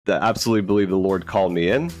that absolutely believe the Lord called me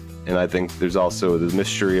in. And I think there's also the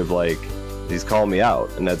mystery of like, he's calling me out.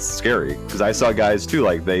 And that's scary because I saw guys too,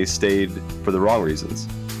 like they stayed for the wrong reasons.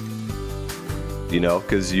 You know,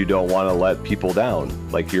 because you don't want to let people down.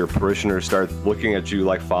 Like your parishioners start looking at you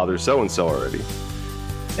like Father so-and-so already.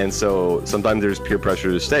 And so sometimes there's peer pressure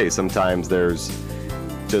to stay. Sometimes there's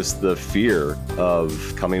just the fear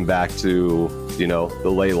of coming back to, you know, the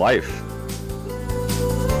lay life.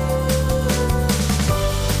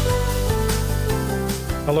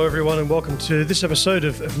 Hello, everyone, and welcome to this episode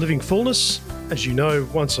of Living Fullness. As you know,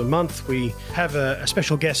 once a month we have a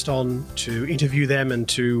special guest on to interview them and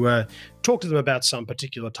to talk to them about some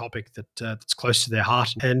particular topic that's close to their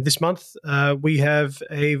heart. And this month we have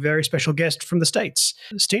a very special guest from the States.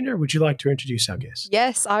 Stina, would you like to introduce our guest?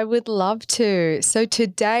 Yes, I would love to. So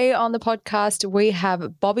today on the podcast, we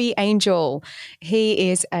have Bobby Angel.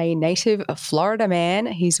 He is a native Florida man.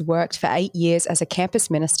 He's worked for 8 years as a campus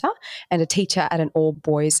minister and a teacher at an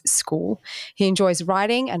all-boys school. He enjoys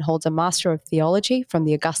writing and holds a Master of Theology from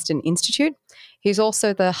the Augustine Institute. He's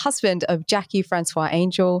also the husband of Jackie Francois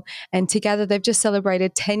Angel, and together they've just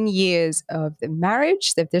celebrated 10 years of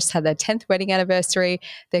marriage. They've just had their 10th wedding anniversary.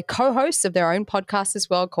 They're co-hosts of their own podcast as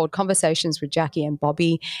well called Conversations with Jackie and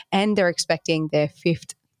Bobby, and they're expecting their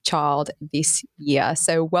 5th child this year.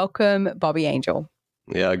 So welcome, Bobby Angel.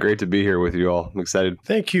 Yeah, great to be here with you all. I'm excited.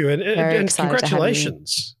 Thank you, and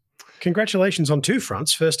congratulations. Congratulations on two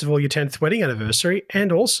fronts. First of all, your 10th wedding anniversary,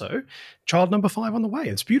 and also child number 5 on the way.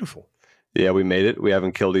 It's beautiful. Yeah, we made it. We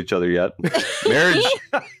haven't killed each other yet.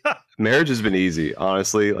 Marriage has been easy,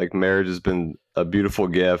 honestly. Like marriage has been a beautiful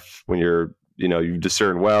gift when you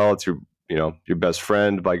discern well. It's your best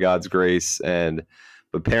friend by God's grace.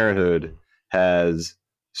 But parenthood has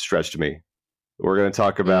stretched me. We're going to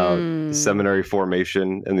talk about the seminary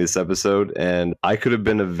formation in this episode. And I could have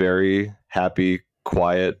been a very happy,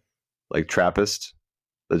 quiet, like Trappist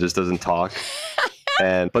that just doesn't talk.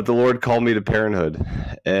 But the Lord called me to parenthood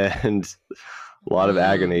and a lot of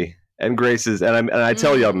agony and graces. And I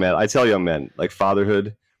tell young men, like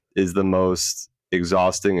fatherhood is the most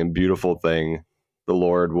exhausting and beautiful thing the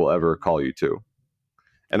Lord will ever call you to.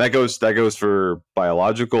 And that goes for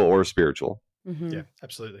biological or spiritual. Mm-hmm. Yeah,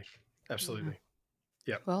 absolutely. Absolutely.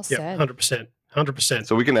 Yeah. Well said. 100%.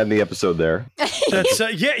 So we can end the episode there. That's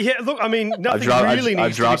look, I mean, nothing really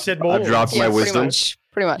needs to be said more. I've dropped my wisdom.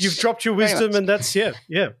 Pretty much. You've dropped your wisdom, and that's, yeah.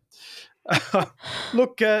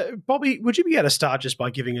 Look, Bobby, would you be able to start just by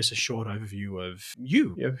giving us a short overview of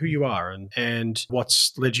you know, who you are and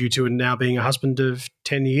what's led you to now being a husband of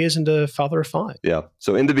 10 years and a father of 5? Yeah.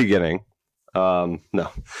 So in the beginning, no.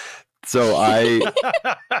 So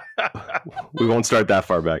we won't start that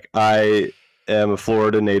far back. I am a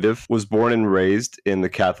Florida native, was born and raised in the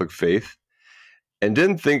Catholic faith, and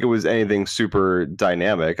didn't think it was anything super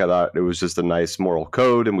dynamic. I thought it was just a nice moral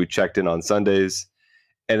code, and we checked in on Sundays.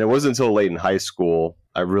 And it wasn't until late in high school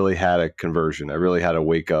I really had a conversion. I really had to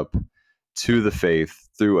wake up to the faith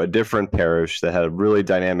through a different parish that had a really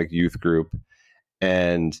dynamic youth group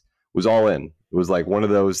and was all in. It was like one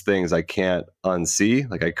of those things I can't unsee.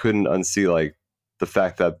 Like I couldn't unsee like the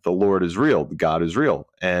fact that the Lord is real, God is real,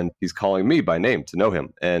 and he's calling me by name to know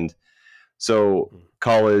him. And so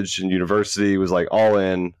college and university was like all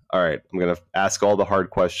in. All right, I'm going to ask all the hard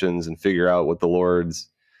questions and figure out what the Lord's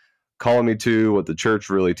calling me to, what the church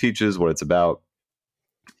really teaches, what it's about.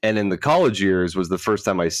 And in the college years was the first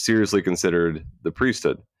time I seriously considered the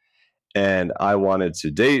priesthood. And I wanted to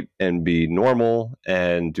date and be normal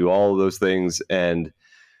and do all of those things. And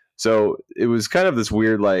so it was kind of this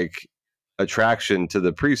weird like attraction to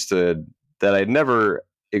the priesthood that I'd never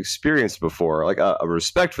experienced before, like a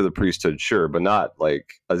respect for the priesthood, sure, but not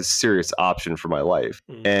like a serious option for my life.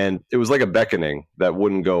 And it was like a beckoning that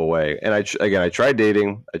wouldn't go away. And I tried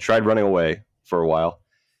dating, I tried running away for a while,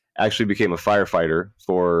 actually became a firefighter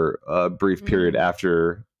for a brief period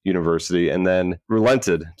after university, and then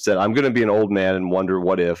relented, said, I'm going to be an old man and wonder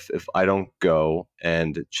what if I don't go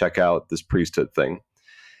and check out this priesthood thing.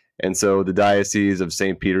 And so the Diocese of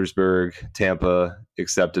St. Petersburg, Tampa,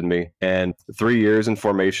 accepted me. And 3 years in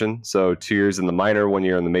formation, so 2 years in the minor, 1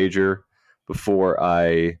 year in the major, before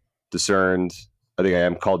I discerned, I think I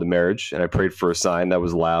am called to marriage. And I prayed for a sign that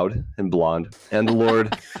was loud and blonde. And the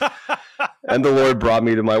Lord brought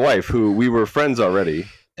me to my wife, who we were friends already.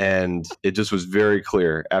 And it just was very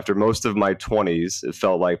clear. After most of my 20s, it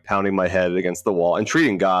felt like pounding my head against the wall and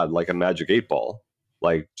treating God like a magic 8-ball.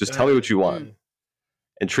 Like, just tell me what you want.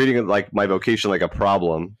 And treating it like my vocation like a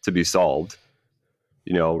problem to be solved,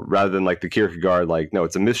 you know, rather than like the Kierkegaard, like, no,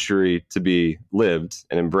 it's a mystery to be lived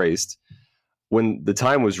and embraced. When the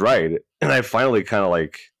time was right, and I finally kind of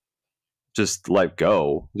like just let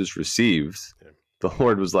go, just received, the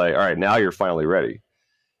Lord was like, all right, now you're finally ready.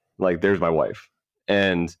 Like, there's my wife.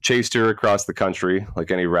 And chased her across the country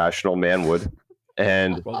like any rational man would.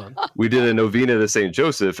 And Well done. we did a novena to St.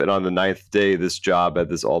 Joseph. And on the 9th day, this job at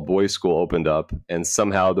this all-boys school opened up. And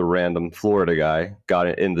somehow the random Florida guy got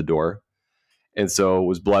it in the door. And so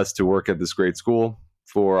was blessed to work at this great school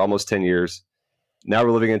for almost 10 years. Now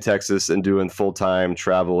we're living in Texas and doing full-time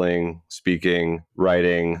traveling, speaking,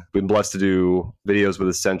 writing. Been blessed to do videos with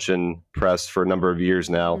Ascension Press for a number of years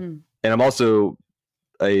now. And I'm also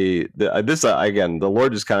again, the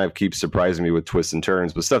Lord just kind of keeps surprising me with twists and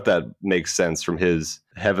turns, but stuff that makes sense from his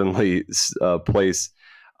heavenly place.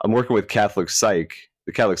 I'm working with the Catholic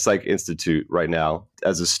Psych Institute right now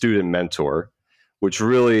as a student mentor, which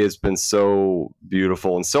really has been so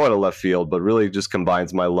beautiful and so out of left field, but really just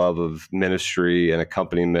combines my love of ministry and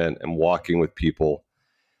accompaniment and walking with people.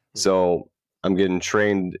 So I'm getting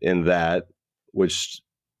trained in that, which,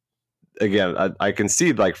 again, I can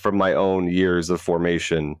see, like, from my own years of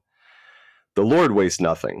formation, the Lord wastes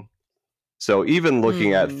nothing. So even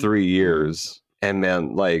looking at 3 years, and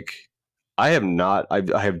man, like, I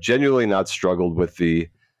have genuinely not struggled with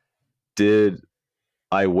did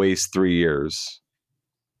I waste 3 years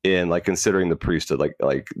in, like, considering the priesthood?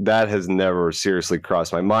 Like that has never seriously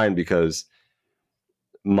crossed my mind, because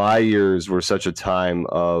my years were such a time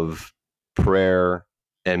of prayer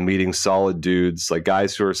and meeting solid dudes, like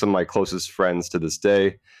guys who are some of my closest friends to this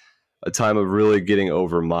day, a time of really getting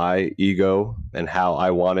over my ego and how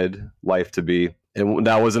I wanted life to be. And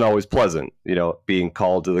that wasn't always pleasant, being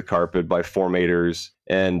called to the carpet by formators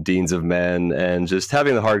and deans of men and just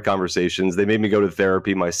having the hard conversations. They made me go to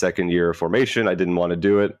therapy my second year of formation. I didn't want to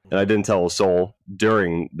do it. And I didn't tell a soul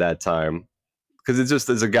during that time, because it's just,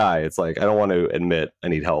 as a guy, it's like, I don't want to admit I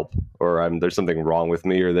need help, or there's something wrong with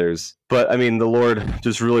me, but I mean, the Lord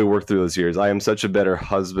just really worked through those years. I am such a better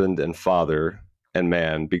husband and father and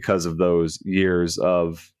man because of those years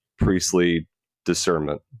of priestly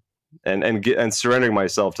discernment and surrendering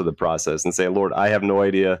myself to the process and say, Lord, I have no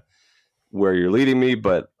idea where you're leading me,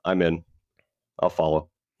 but I'm in. I'll follow.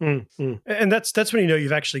 And that's when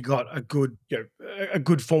you've actually got a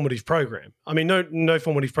good formative program. I mean, no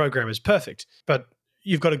formative program is perfect, but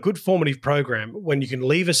you've got a good formative program when you can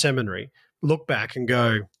leave a seminary, look back and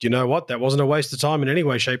go, you know what, that wasn't a waste of time in any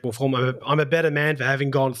way, shape, or form. I'm a better man for having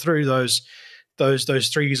gone through those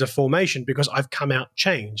 3 years of formation, because I've come out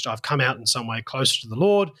changed. I've come out in some way closer to the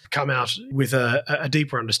Lord, come out with a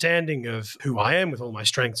deeper understanding of who I am, with all my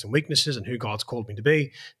strengths and weaknesses, and who God's called me to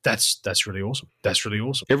be. That's really awesome. That's really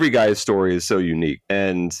awesome. Every guy's story is so unique.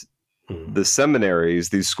 And the seminaries,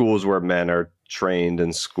 these schools where men are trained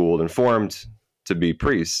and schooled and formed to be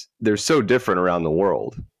priests, they're so different around the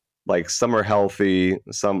world. Like, some are healthy,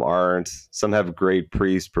 some aren't. Some have great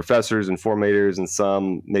priests, professors, and formators, and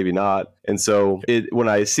some maybe not. And so when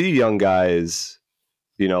I see young guys,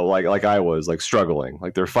 like I was, like, struggling,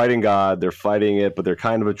 like they're fighting God, they're fighting it, but they're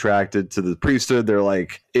kind of attracted to the priesthood. They're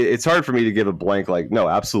like, it's hard for me to give a blank, like, no,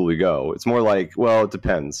 absolutely go. It's more like, well, it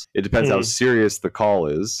depends. It depends how serious the call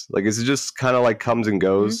is. Like, is it just kind of like comes and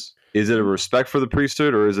goes? Is it a respect for the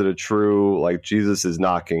priesthood, or is it a true, like, Jesus is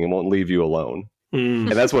knocking and won't leave you alone?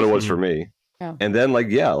 And that's what it was for me. Yeah. And then,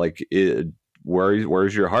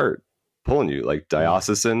 where's your heart pulling you? Like,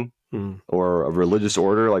 diocesan or a religious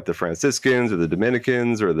order like the Franciscans or the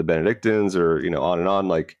Dominicans or the Benedictines, or, on and on.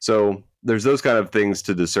 Like, so there's those kind of things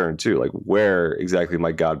to discern too. Like, where exactly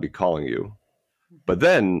might God be calling you? But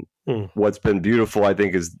then what's been beautiful, I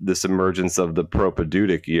think, is this emergence of the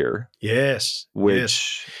propedeutic year. Yes.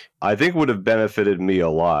 Which I think would have benefited me a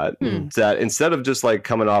lot. That instead of just like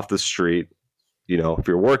coming off the street, if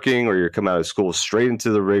you're working or you're coming out of school straight into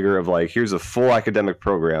the rigor of, like, here's a full academic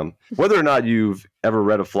program, whether or not you've ever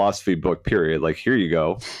read a philosophy book, period, like, here you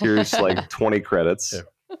go, here's like 20 credits,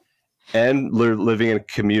 and living in a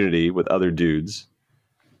community with other dudes,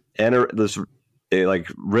 and this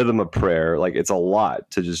like rhythm of prayer, like, it's a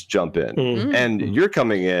lot to just jump in. And you're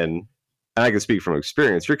coming in, and I can speak from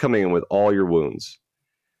experience, you're coming in with all your wounds.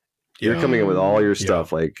 You're coming in with all your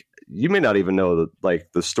stuff. Like, you may not even know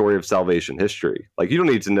the story of salvation history. Like, you don't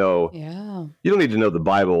need to know. You don't need to know the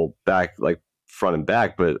Bible back, like, front and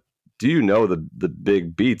back. But do you know the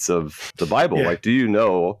big beats of the Bible? Like, do you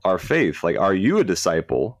know our faith? Like, are you a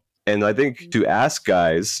disciple? And I think to ask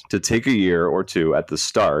guys to take a year or two at the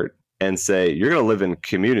start and say, you're going to live in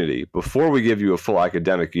community before we give you a full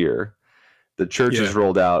academic year. The church has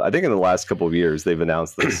rolled out, I think in the last couple of years, they've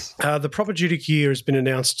announced this. The propedeutic year has been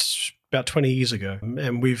announced about 20 years ago,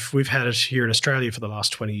 and we've had it here in Australia for the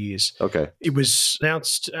last 20 years. Okay. It was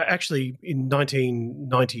announced actually in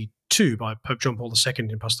 1992 II by Pope John Paul II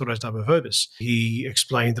in Pastores Dabo Vobis. He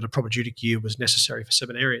explained that a propaedeutic year was necessary for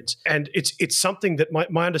seminarians. And it's something that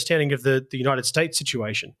my understanding of the United States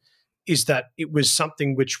situation is that it was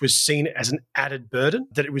something which was seen as an added burden,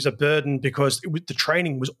 that it was a burden because the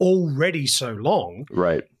training was already so long.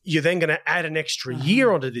 Right. You're then going to add an extra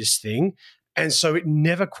year onto this thing. And so it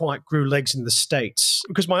never quite grew legs in the States,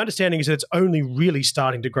 because my understanding is that it's only really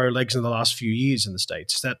starting to grow legs in the last few years in the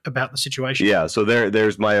States. Is that about the situation? Yeah. So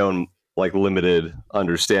there's my own like limited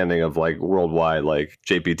understanding of like worldwide, like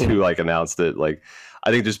JP2 like announced it. Like, I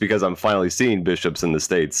think just because I'm finally seeing bishops in the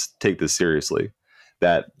States take this seriously,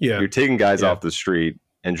 that you're taking guys off the street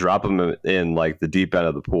and drop them in like the deep end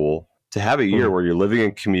of the pool to have a year where you're living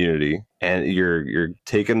in community and you're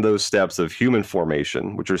taking those steps of human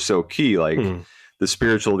formation, which are so key, like the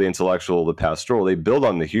spiritual, the intellectual, the pastoral, they build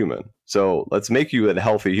on the human. So let's make you a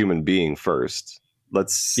healthy human being first.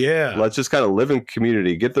 Let's just kind of live in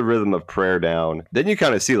community, get the rhythm of prayer down. Then you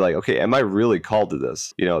kind of see like, okay, am I really called to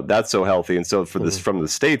this? You know, that's so healthy. And so for this, from the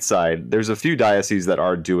state side, there's a few dioceses that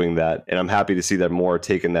are doing that. And I'm happy to see that more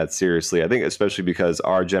taking that seriously. I think especially because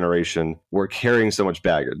our generation, we're carrying so much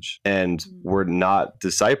baggage and we're not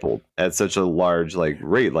discipled at such a large like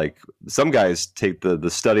rate. Like some guys take the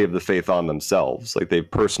study of the faith on themselves, like they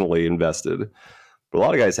personally invested, but a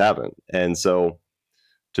lot of guys haven't. And so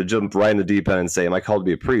to jump right in the deep end and say, am I called to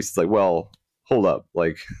be a priest? It's like, well, hold up.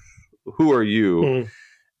 Like, who are you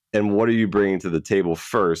and what are you bringing to the table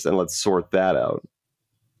first? And let's sort that out.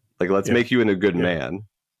 Like, let's make you into a good man.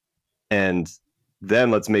 And then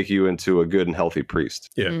let's make you into a good and healthy priest.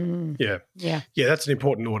 Yeah, that's an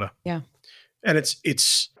important order. Yeah. And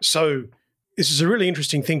it's so this is a really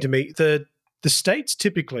interesting thing to me. The States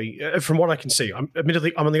typically, from what I can see,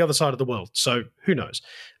 admittedly, I'm on the other side of the world, so who knows?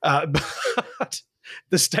 But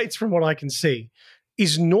the States, from what I can see,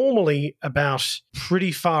 is normally about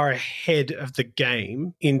pretty far ahead of the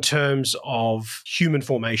game in terms of human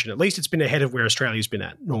formation. At least it's been ahead of where Australia's been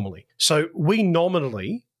at normally. So we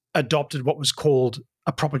nominally adopted what was called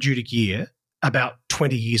a propaedeutic year about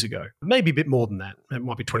 20 years ago, maybe a bit more than that. It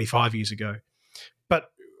might be 25 years ago.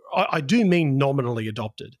 But I do mean nominally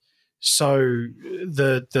adopted. So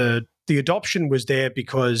the adoption was there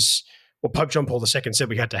because, well, Pope John Paul II said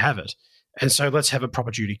we had to have it. And so let's have a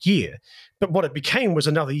propaedeutic year. But what it became was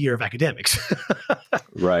another year of academics.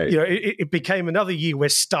 Right. You know, it became another year where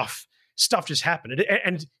stuff just happened.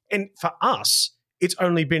 And for us, it's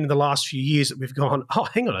only been in the last few years that we've gone, oh,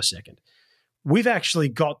 hang on a second. We've actually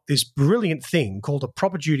got this brilliant thing called a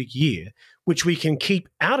propaedeutic year, which we can keep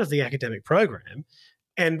out of the academic program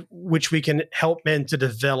and which we can help men to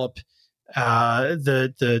develop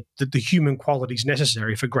the human qualities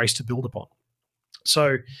necessary for grace to build upon.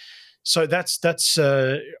 So that's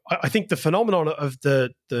I think the phenomenon of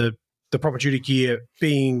the propaedeutic year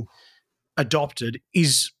being adopted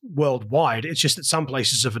is worldwide. It's just that some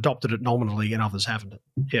places have adopted it nominally and others haven't.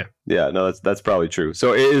 Yeah, no, that's probably true.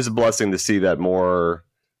 So it is a blessing to see that more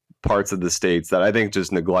parts of the states that I think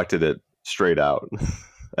just neglected it straight out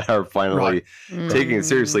are finally taking it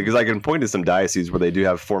seriously. Because I can point to some dioceses where they do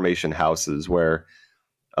have formation houses where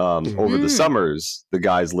over the summers the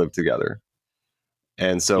guys live together.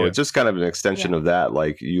 And so it's just kind of an extension of that.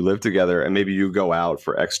 Like you live together and maybe you go out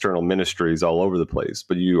for external ministries all over the place,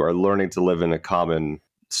 but you are learning to live in a common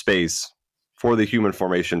space for the human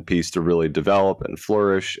formation piece to really develop and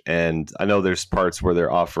flourish. And I know there's parts where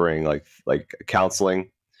they're offering like counseling,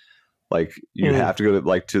 like you have to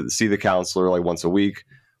go to see the counselor like once a week,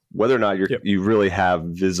 whether or not you really have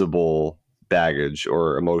visible baggage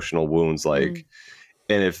or emotional wounds. Like,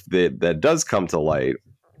 and if that does come to light,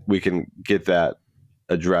 we can get that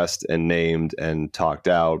addressed and named and talked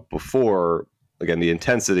out before, again, the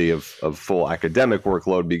intensity of full academic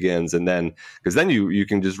workload begins. And then, because then you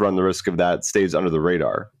can just run the risk of that stays under the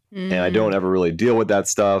radar. And I don't ever really deal with that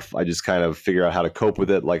stuff. I just kind of figure out how to cope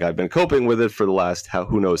with it. Like I've been coping with it for the last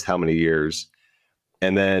who knows how many years.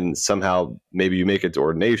 And then somehow maybe you make it to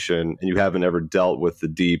ordination and you haven't ever dealt with the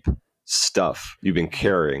deep stuff you've been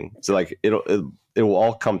carrying. So like it will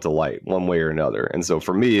all come to light one way or another. And so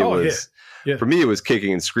for me, for me, it was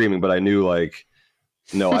kicking and screaming, but I knew like,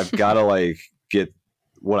 no, I've got to like get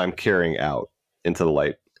what I'm carrying out into the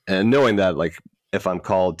light. And knowing that like, if I'm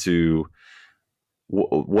called to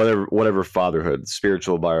whatever fatherhood,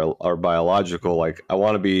 spiritual or biological, like I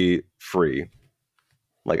want to be free.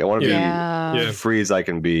 Like I want to be free as I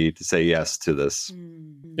can be to say yes to this.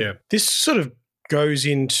 Yeah. This sort of goes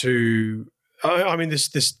into, I mean, this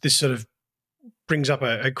sort of brings up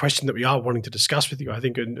a question that we are wanting to discuss with you, I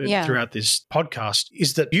think, throughout this podcast,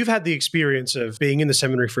 is that you've had the experience of being in the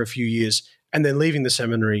seminary for a few years and then leaving the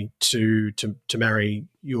seminary to marry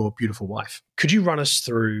your beautiful wife. Could you run us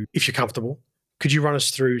through, if you're comfortable, could you run us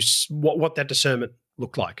through what that discernment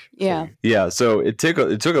looked like? Yeah. Yeah. So it took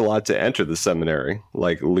a lot to enter the seminary,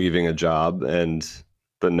 like leaving a job and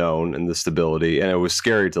the known and the stability, and it was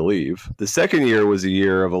scary to leave. The second year was a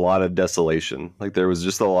year of a lot of desolation. Like there was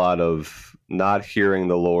just a lot of not hearing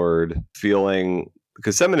the Lord, feeling,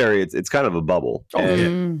 because seminary, it's kind of a bubble.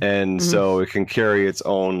 And so it can carry its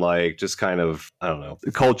own, like, just kind of, I don't know,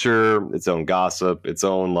 culture, its own gossip, its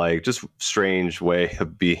own, like, just strange way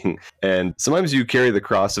of being. And sometimes you carry the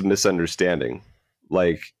cross of misunderstanding.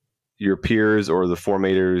 Like your peers or the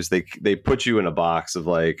formators, they put you in a box of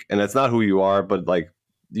like, and that's not who you are, but like,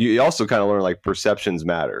 you also kind of learn like perceptions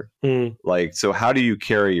matter. Like, so how do you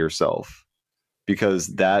carry yourself? Because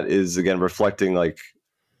that is, again, reflecting, like,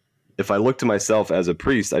 if I look to myself as a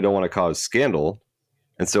priest, I don't want to cause scandal.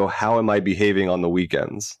 And so how am I behaving on the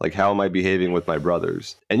weekends? Like, how am I behaving with my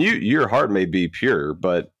brothers? And your heart may be pure,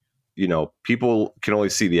 but, you know, people can only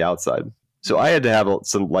see the outside. So I had to have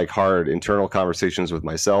some like hard internal conversations with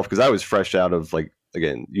myself because I was fresh out of, like,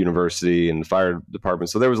 again, university and fire department.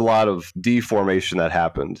 So there was a lot of deformation that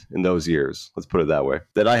happened in those years, let's put it that way,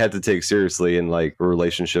 that I had to take seriously in, like, a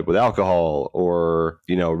relationship with alcohol or,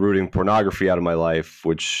 you know, rooting pornography out of my life,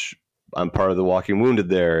 which I'm part of the walking wounded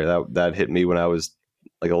there. That hit me when I was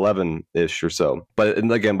like 11-ish or so. But,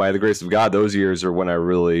 and again, by the grace of God, those years are when I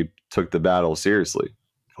really took the battle seriously.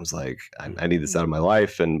 I was like, I need this out of my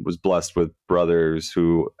life, and was blessed with brothers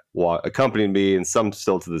who accompanied me, and some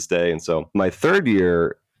still to this day. And so my third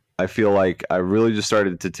year, I feel like I really just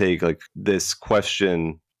started to take like this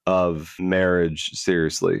question of marriage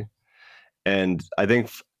seriously. And I think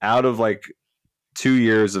out of like 2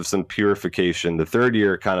 years of some purification, the third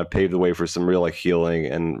year kind of paved the way for some real like healing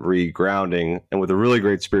and regrounding. And with a really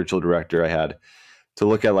great spiritual director I had to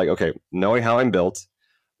look at, like, okay, knowing how I'm built,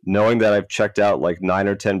 knowing that I've checked out like 9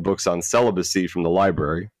 or 10 books on celibacy from the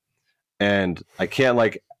library, and I can't,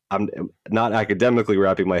 like, I'm not academically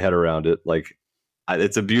wrapping my head around it. Like,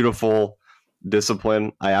 it's a beautiful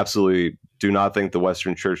discipline. I absolutely do not think the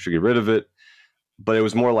Western Church should get rid of it. But it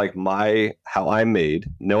was more like how I'm made,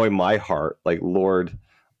 knowing my heart, like, Lord,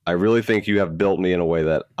 I really think you have built me in a way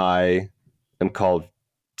that I am called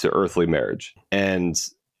to earthly marriage. And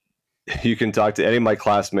you can talk to any of my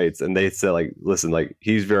classmates and they say, like, listen, like,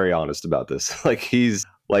 he's very honest about this. Like, he's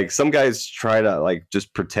like, some guys try to like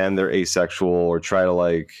just pretend they're asexual or try to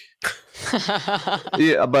like,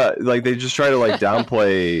 yeah, but like they just try to like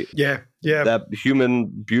downplay that human,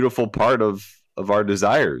 beautiful part of our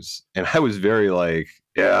desires. And I was very like,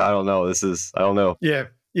 I don't know. I don't know. Yeah.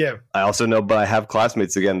 I also know, but I have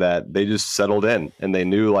classmates again that they just settled in and they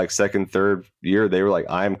knew, like, second, third year, they were like,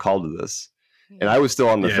 I am called to this. And I was still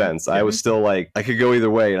on the fence. I was still like, I could go either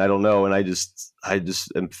way and I don't know. And I just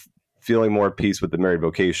am feeling more at peace with the married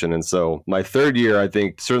vocation. And so my third year, I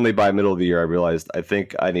think certainly by middle of the year, I realized I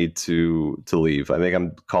think I need to leave. I think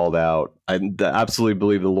I'm called out. I absolutely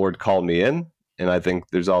believe the Lord called me in. And I think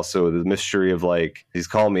there's also the mystery of, like, he's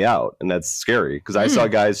calling me out. And that's scary because I saw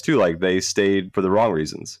guys too, like, they stayed for the wrong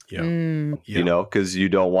reasons. You know, because you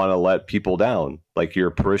don't want to let people down. Like, your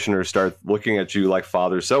parishioners start looking at you like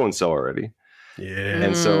Father so-and-so already.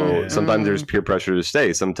 And so sometimes there's peer pressure to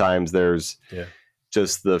stay. Sometimes there's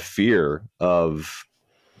just the fear of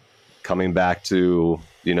coming back to,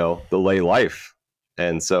 you know, the lay life.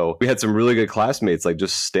 And so we had some really good classmates, like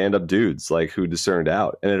just stand-up dudes, like, who discerned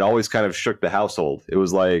out. And it always kind of shook the household. It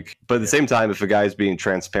was like, but at the same time, if a guy's being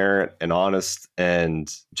transparent and honest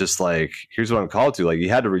and just like, here's what I'm called to, like, you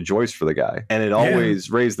had to rejoice for the guy. And it always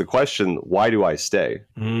raised the question, why do I stay?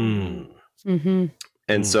 And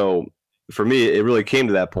so for me, it really came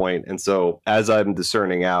to that point. And so as I'm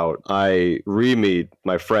discerning out, I re-meet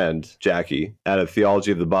my friend, Jackie, at a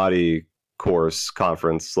Theology of the Body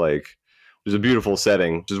conference. Like, it was a beautiful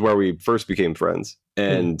setting, which is where we first became friends.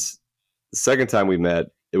 And the second time we met,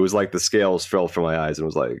 it was like the scales fell from my eyes and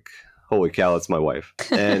was like, holy cow, that's my wife.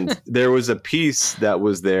 And there was a piece that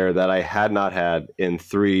was there that I had not had in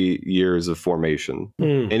 3 years of formation.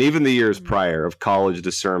 And even the years prior of college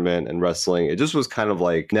discernment and wrestling, it just was kind of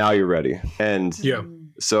like, now you're ready. And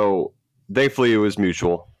so thankfully it was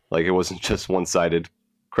mutual. Like, it wasn't just one-sided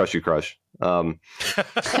crushy crush. Thank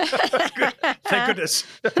goodness.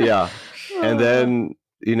 And then,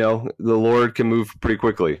 you know, the Lord can move pretty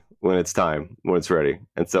quickly when it's time, when it's ready.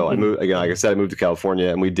 And so I moved, again, like I said, I moved to California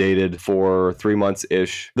and we dated for 3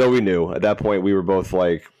 months-ish. Though we knew at that point we were both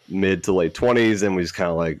like mid to late 20s and we just kind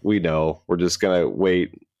of like, we know we're just going to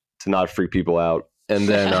wait to not freak people out. And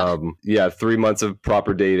then, 3 months of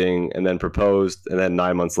proper dating and then proposed. And then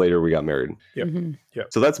 9 months later, we got married. Yep. Mm-hmm. Yep.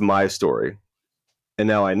 So that's my story. And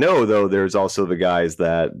now I know, though, there's also the guys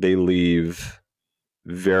that they leave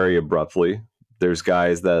very abruptly. There's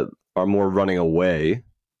guys that are more running away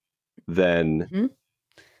than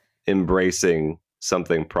embracing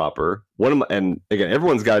something proper. And again,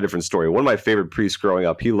 everyone's got a different story. One of my favorite priests growing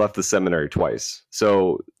up, he left the seminary twice.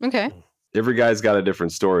 So Okay. every guy's got a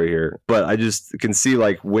different story here. But I just can see,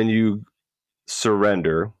 like, when you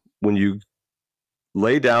surrender, when you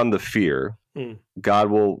lay down the fear, God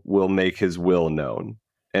will make his will known.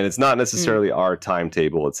 And it's not necessarily our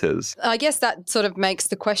timetable, it's his. I guess that sort of makes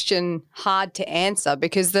the question hard to answer,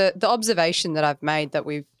 because the observation that I've made that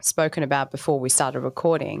we've spoken about before we started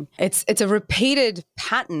recording, it's a repeated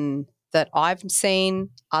pattern that I've seen,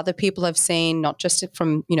 other people have seen, not just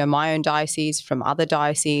from, my own diocese, from other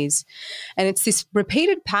dioceses. And it's this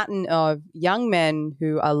repeated pattern of young men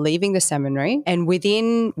who are leaving the seminary, and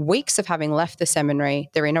within weeks of having left the seminary,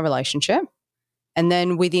 they're in a relationship. And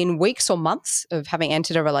then within weeks or months of having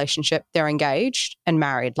entered a relationship, they're engaged and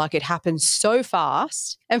married. Like, it happens so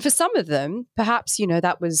fast. And for some of them, perhaps,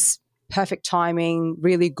 that was perfect timing,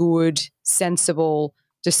 really good, sensible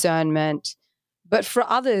discernment. But for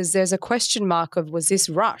others, there's a question mark of, was this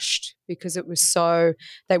rushed? Because it was so,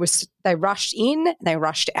 they rushed in, they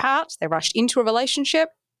rushed out, they rushed into a relationship,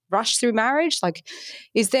 rushed through marriage. Like,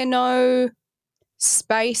 is there no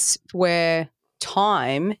space where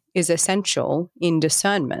time is essential in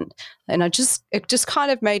discernment? And it just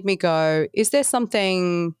kind of made me go, is there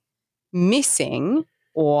something missing,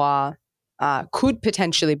 or could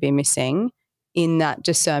potentially be missing in that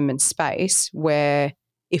discernment space, where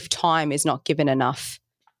if time is not given enough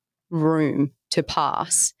room to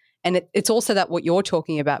pass? And it's also that what you're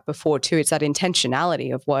talking about before too, it's that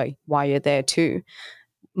intentionality of why you're there too,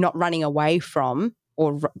 not running away from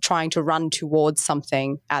or trying to run towards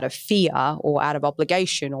something out of fear or out of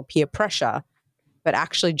obligation or peer pressure, but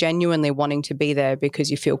actually genuinely wanting to be there because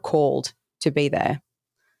you feel called to be there,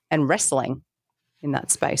 and wrestling in that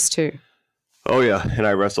space too. Oh yeah, and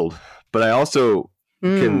I wrestled. But I also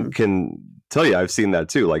can tell you I've seen that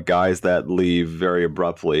too, like guys that leave very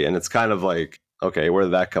abruptly, and it's kind of like, okay, where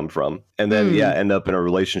did that come from? And then end up in a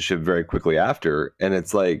relationship very quickly after, and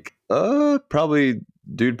it's like,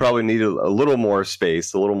 dude probably needed a little more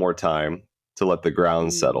space, a little more time to let the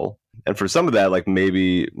ground settle. And for some of that, like,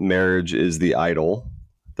 maybe marriage is the idol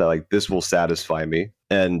that, like, this will satisfy me.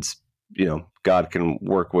 And, God can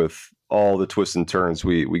work with all the twists and turns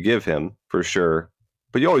we give him, for sure.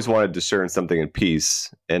 But you always want to discern something in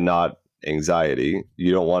peace and not anxiety.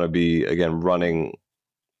 You don't want to be, again, running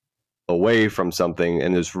away from something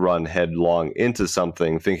and just run headlong into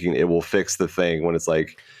something thinking it will fix the thing, when it's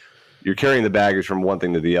like, you're carrying the baggage from one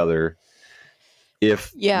thing to the other.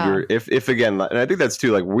 If again, and I think that's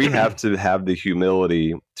too, like, we have to have the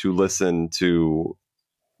humility to listen to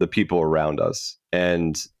the people around us,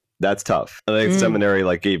 and that's tough. And I think seminary,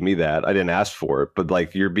 like, gave me that. I didn't ask for it, but,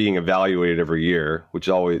 like, you're being evaluated every year, which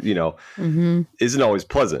always, isn't always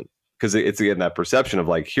pleasant, because it's, again, that perception of,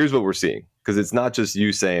 like, here's what we're seeing. Because it's not just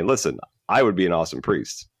you saying, listen, I would be an awesome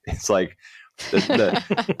priest. It's like,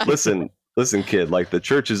 listen, kid, like, the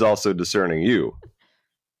church is also discerning you.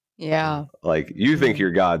 Yeah. Like, you think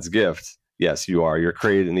you're God's gift. Yes, you are. You're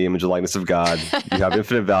created in the image and likeness of God. You have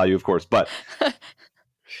infinite value, of course. But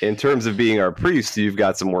in terms of being our priest, you've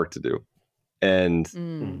got some work to do.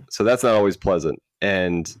 And so that's not always pleasant.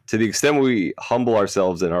 And to the extent we humble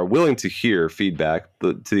ourselves and are willing to hear feedback,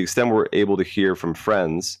 to the extent we're able to hear from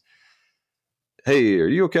friends, hey, are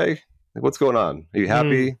you okay? Like, what's going on? Are you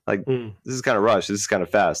happy? Like, this is kind of rushed. This is kind of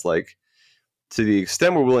fast. Like, to the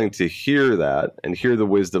extent we're willing to hear that and hear the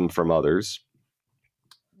wisdom from others,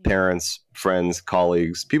 parents, friends,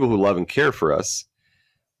 colleagues, people who love and care for us,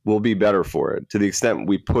 we'll be better for it. To the extent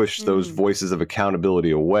we push those voices of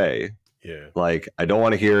accountability away, like, I don't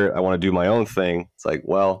want to hear it, I want to do my own thing. It's like,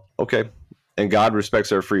 well, okay. And God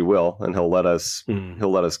respects our free will, and he'll let us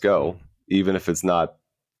go, even if it's not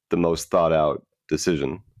the most thought out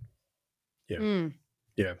decision.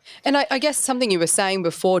 Yeah. And I guess something you were saying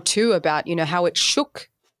before too about, how it shook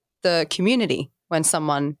the community when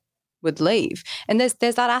someone would leave. And there's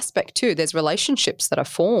that aspect too. There's relationships that are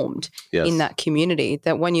formed in that community,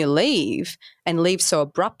 that when you leave and leave so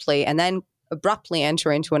abruptly and then abruptly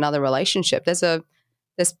enter into another relationship, there's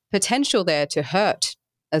potential there to hurt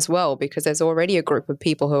as well, because there's already a group of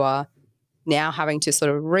people who are now having to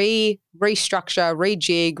sort of restructure,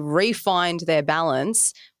 rejig, re-find their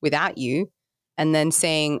balance without you. And then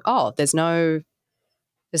saying, oh, there's no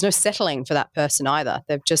settling for that person either.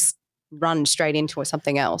 They've just run straight into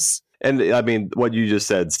something else. And I mean, what you just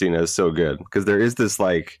said, Stina, is so good because there is this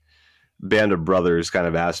like band of brothers kind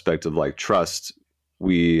of aspect of like trust.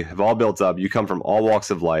 We have all built up. You come from all walks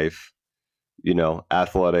of life,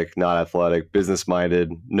 athletic, not athletic, business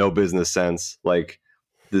minded, no business sense, like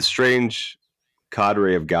this strange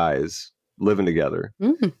cadre of guys living together.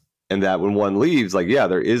 Mm. And that when one leaves, like, yeah,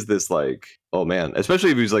 there is this like, oh man,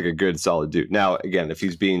 especially if he's like a good, solid dude. Now, again, if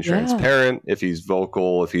he's being transparent, if he's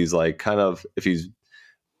vocal, if he's like if he's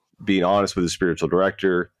being honest with his spiritual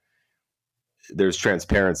director, there's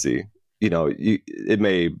transparency.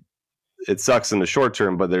 It sucks in the short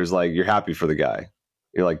term, but there's like, you're happy for the guy.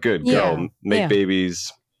 You're like, good, go make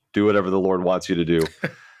babies, do whatever the Lord wants you to do.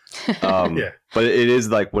 But it is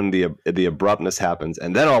like when the abruptness happens,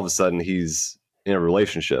 and then all of a sudden he's in a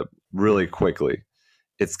relationship really quickly.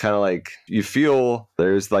 It's kind of like you feel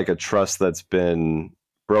there's like a trust that's been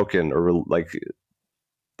broken, or like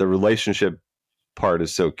the relationship part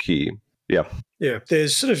is so key. Yeah.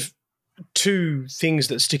 There's sort of two things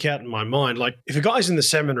that stick out in my mind. Like if a guy's in the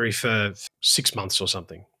seminary for 6 months or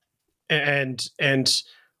something, and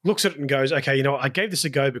looks at it and goes, okay, I gave this a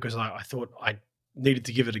go because I thought I needed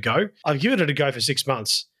to give it a go. I've given it a go for 6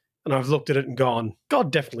 months, and I've looked at it and gone,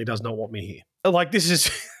 God definitely does not want me here. Like this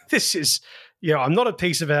is, I'm not at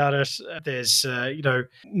peace about it. There's,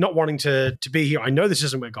 not wanting to be here. I know this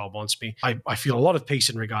isn't where God wants me. I feel a lot of peace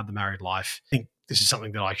in regard to married life. I think this is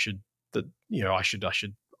something that I should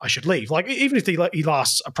leave. Like even if he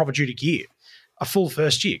lasts a propageutic year, a full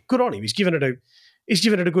first year, good on him. He's given it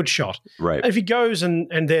a good shot. Right. And if he goes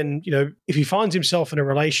and then, if he finds himself in a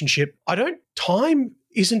relationship, time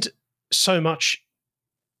isn't so much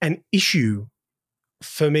an issue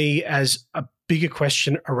for me as a bigger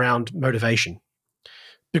question around motivation.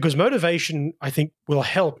 Because motivation, I think, will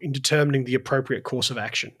help in determining the appropriate course of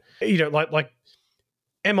action. Like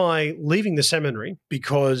am I leaving the seminary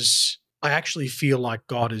because I actually feel like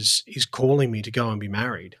God is calling me to go and be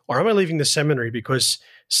married? Or am I leaving the seminary because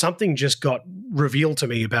something just got revealed to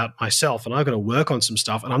me about myself and I've got to work on some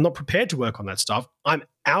stuff and I'm not prepared to work on that stuff? I'm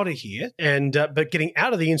out of here. And but getting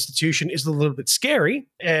out of the institution is a little bit scary.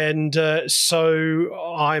 And so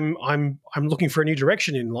I'm looking for a new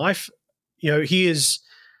direction in life.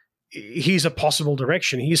 He's a possible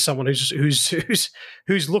direction. He's someone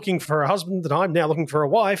who's looking for a husband, and I'm now looking for a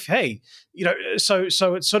wife. Hey, so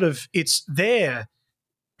it's there.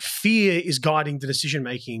 Fear is guiding the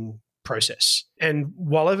decision-making process. And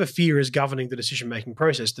while fear is governing the decision-making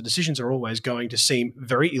process, the decisions are always going to seem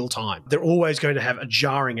very ill-timed. They're always going to have a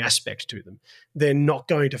jarring aspect to them. They're not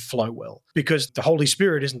going to flow well because the Holy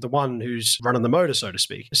Spirit isn't the one who's running the motor, so to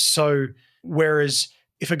speak. So whereas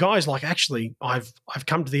if a guy's like, actually, I've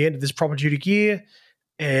come to the end of this propageutic year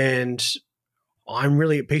and I'm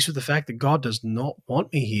really at peace with the fact that God does not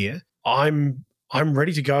want me here, I'm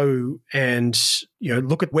ready to go and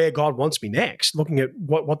look at where God wants me next, looking at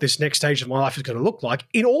what this next stage of my life is going to look like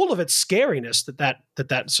in all of its scariness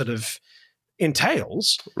that sort of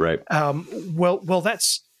entails. Right. Well,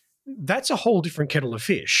 that's a whole different kettle of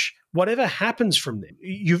fish. Whatever happens from them,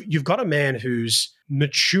 you've got a man who's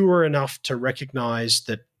mature enough to recognize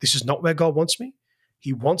that this is not where God wants me.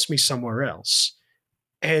 He wants me somewhere else.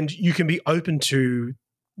 And you can be open to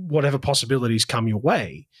whatever possibilities come your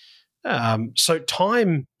way. So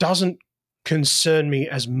time doesn't concern me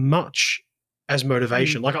as much as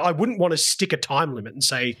motivation. Like I wouldn't want to stick a time limit and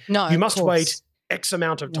say, no, you must wait X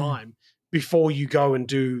amount of time before you go and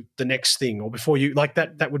do the next thing, or before you like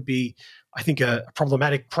that would be, I think, a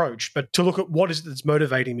problematic approach. But to look at what is it that's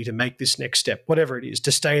motivating me to make this next step, whatever it is,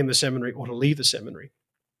 to stay in the seminary or to leave the seminary,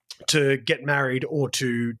 to get married or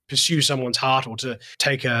to pursue someone's heart or to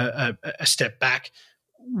take a step back,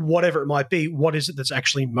 whatever it might be, what is it that's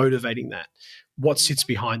actually motivating that? What sits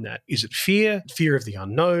behind that? Is it fear of the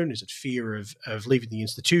unknown? Is it fear of leaving the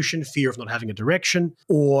institution, fear of not having a direction?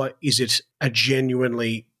 Or is it a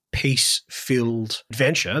genuinely peace-filled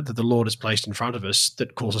adventure that the Lord has placed in front of us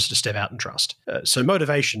that calls us to step out and trust? So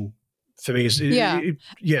motivation for me is,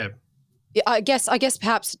 I guess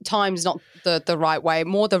perhaps time's not the right way,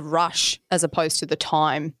 more the rush as opposed to the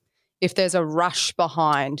time. If there's a rush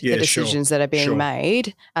behind the decisions that are being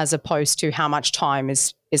made, as opposed to how much time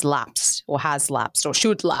is lapsed or has lapsed or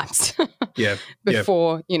should lapse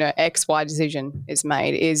before X, Y decision is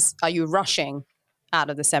made, are you rushing out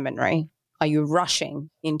of the seminary? Are you rushing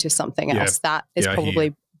into something else? That is probably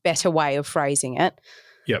a better way of phrasing it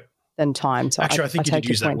than time. So actually, I think you did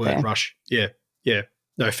use that word there. Rush. Yeah.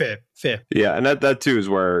 No, fair. Yeah, and that too is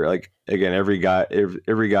where, like, again, every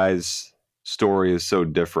guy's story is so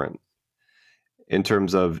different in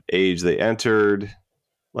terms of age they entered,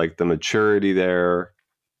 like the maturity there,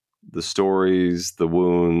 the stories, the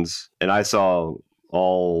wounds, and I saw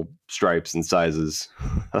all stripes and sizes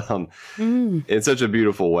in such a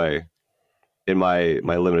beautiful way in my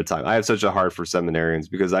limited time. I have such a heart for seminarians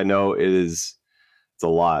because I know it's a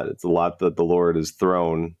lot. It's a lot that the Lord has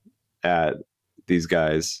thrown at these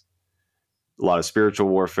guys. A lot of spiritual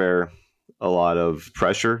warfare, a lot of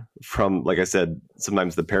pressure from, like I said,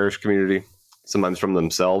 sometimes the parish community, sometimes from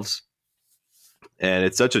themselves. And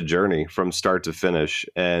it's such a journey from start to finish.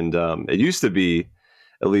 And it used to be,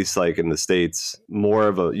 at least like in the States, more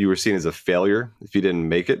of you were seen as a failure if you didn't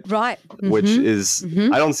make it. Right. Which is,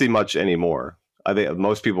 I don't see much anymore. I think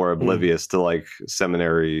most people are oblivious to like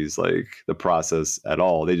seminaries, like the process at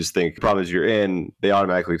all. They just think the problem is you're in, they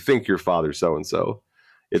automatically think you're Father so-and-so.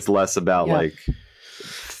 It's less about like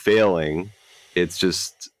failing. It's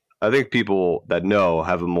just, I think people that know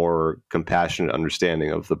have a more compassionate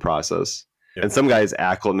understanding of the process. Yeah. And some guys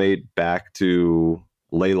acclimate back to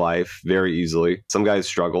lay life very easily. Some guys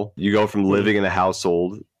struggle. You go from living in a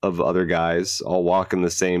household of other guys, all walk in the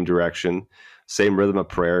same direction, same rhythm of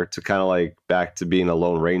prayer, to kind of like back to being a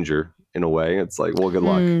lone ranger in a way. It's like, well, good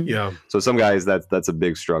luck. Yeah. So some guys, that's a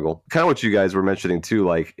big struggle. Kind of what you guys were mentioning too,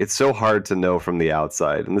 like it's so hard to know from the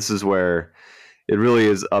outside. And this is where it really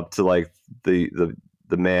is up to like the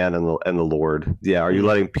man and the Lord. Yeah. Are you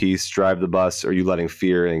letting peace drive the bus? Or are you letting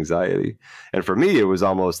fear and anxiety? And for me, it was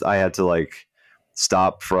almost, I had to like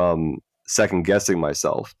stop from second guessing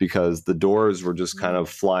myself because the doors were just kind of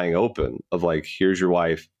flying open of like, here's your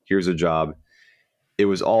wife, here's a job. It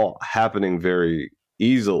was all happening very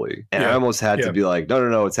easily. And I almost had to be like,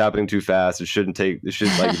 no, it's happening too fast. It shouldn't take, this should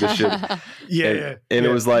like, this should. And it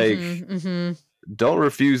was like, don't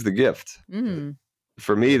refuse the gift.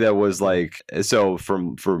 For me, that was like, so for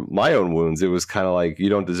my own wounds, it was kind of like, you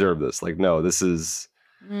don't deserve this. Like, no, this is,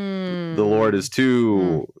 the Lord is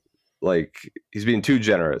too, like, he's being too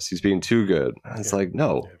generous. He's being too good. And it's like,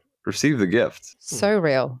 no, receive the gift. So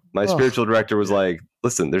real. My spiritual director was like,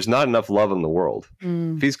 listen, there's not enough love in the world.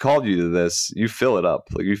 If he's called you to this, you fill it up.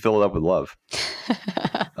 Like, you fill it up with love.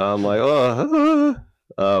 I'm like,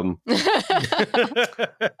 and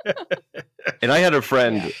I had a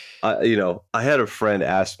friend, I had a friend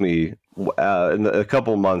ask me in a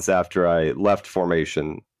couple months after I left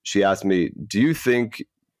formation, she asked me, do you think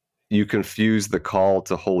you confuse the call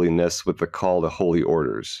to holiness with the call to holy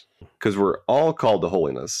orders? Because we're all called to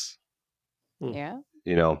holiness. Yeah.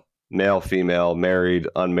 Male, female, married,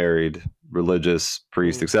 unmarried, religious,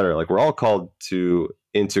 priest, etc. Like we're all called to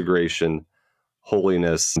integration,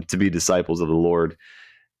 holiness, to be disciples of the Lord.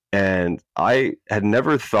 And I had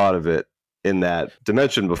never thought of it in that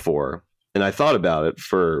dimension before. And I thought about it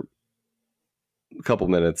for a couple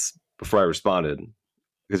minutes before I responded,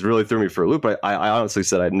 because it really threw me for a loop. I honestly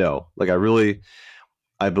said, I know. Like I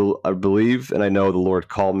believe and I know the Lord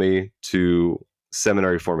called me to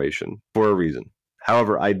seminary formation for a reason.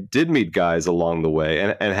 However, I did meet guys along the way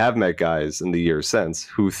and have met guys in the years since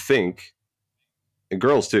who think, and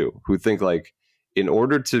girls too, who think like, in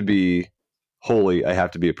order to be holy, I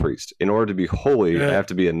have to be a priest. In order to be holy, I have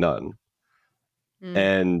to be a nun.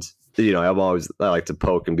 And, I like to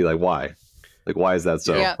poke and be like, why? Like, why is that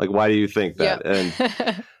so? Yeah. Like, why do you think that? Yeah. And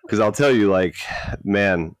because I'll tell you, like,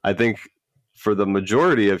 man, I think for the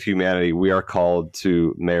majority of humanity, we are called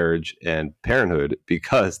to marriage and parenthood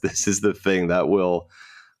because this is the thing that will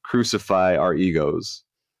crucify our egos.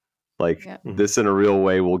 Like, this in a real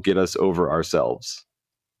way will get us over ourselves.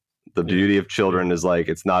 The beauty of children is like,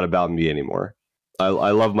 it's not about me anymore. I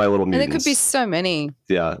love my little mutants. And there could be so many.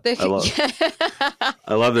 Yeah. I love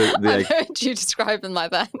it. I heard you describe them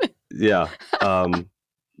like that. Yeah.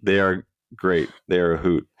 They are great. They are a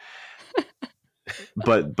hoot.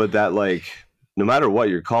 But that, like, no matter what,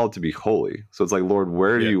 you're called to be holy. So it's like, Lord,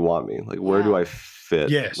 where do you want me? Like, where do I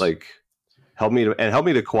fit? Yes. Like, help me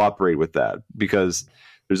to cooperate with that, because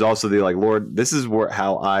there's also the like, Lord, this is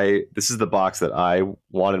this is the box that I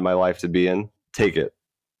wanted my life to be in. Take it.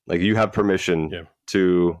 Like, you have permission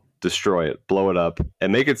to destroy it, blow it up,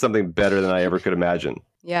 and make it something better than I ever could imagine.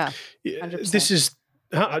 Yeah. 100%. This is,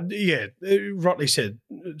 rightly said,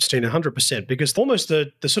 Stina, 100%, because almost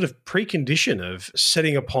the sort of precondition of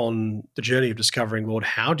setting upon the journey of discovering, Lord,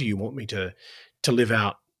 how do you want me to live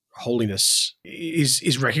out holiness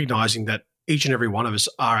is recognizing that each and every one of us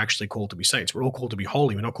are actually called to be saints. We're all called to be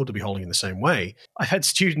holy. We're not called to be holy in the same way. I've had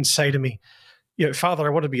students say to me, Father, I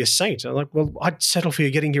want to be a saint. I'm like, well, I'd settle for you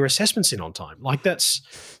getting your assessments in on time. Like, that's,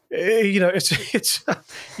 it's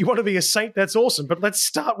you want to be a saint, that's awesome. But let's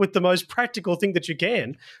start with the most practical thing that you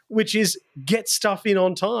can, which is get stuff in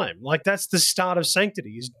on time. Like, that's the start of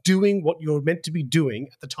sanctity, is doing what you're meant to be doing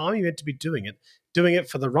at the time you're meant to be doing it doing it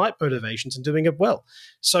for the right motivations and doing it well.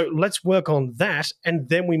 So let's work on that, and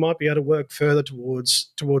then we might be able to work further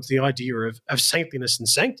towards the idea of saintliness and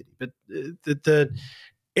sanctity. But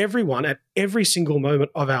everyone at every single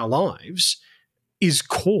moment of our lives is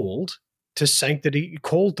called to sanctity,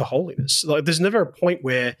 called to holiness. Like, there's never a point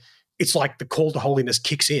where it's like the call to holiness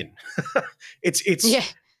kicks in.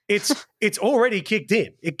 It's already kicked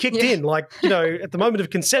in. It kicked in, like, at the moment of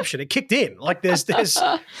conception, it kicked in. Like it's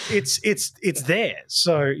there.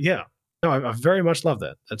 So yeah, no, I very much love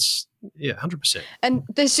that. That's 100%. And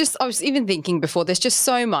I was even thinking before, there's just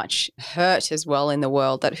so much hurt as well in the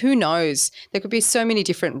world that who knows, there could be so many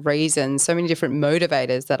different reasons, so many different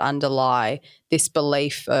motivators that underlie this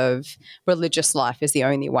belief of religious life is the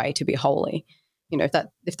only way to be holy.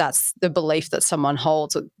 If that's the belief that someone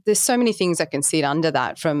holds, there's so many things that can sit under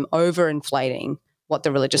that, from overinflating what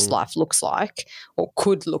the religious life looks like or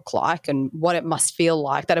could look like and what it must feel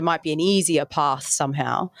like, that it might be an easier path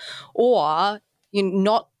somehow, or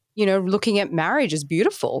not, looking at marriage as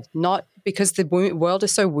beautiful, not because the world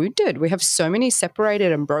is so wounded. We have so many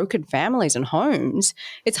separated and broken families and homes.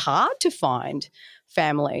 It's hard to find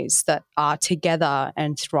families that are together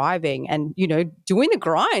and thriving and, doing the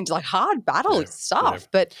grind, like hard battle stuff,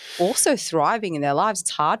 but also thriving in their lives.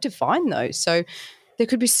 It's hard to find those. So there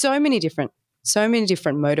could be so many different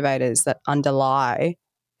motivators that underlie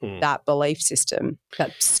that belief system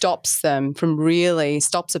that stops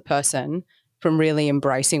a person from really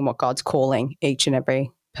embracing what God's calling each and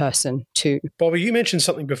every person to. Bobby, you mentioned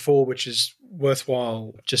something before which is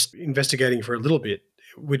worthwhile just investigating for a little bit,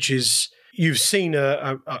 which is, you've seen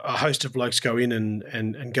a host of blokes go in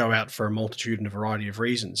and go out for a multitude and a variety of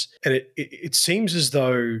reasons. And it seems as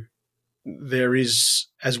though there is,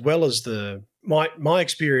 as well as my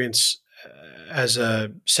experience as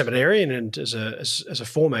a seminarian and as a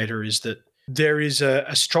formator, is that there is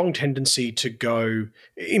a strong tendency to go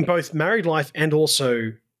in both married life and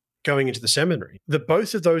also going into the seminary, that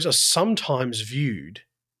both of those are sometimes viewed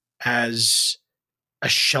as a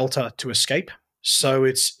shelter to escape. So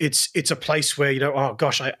it's a place where, oh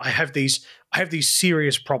gosh, I have these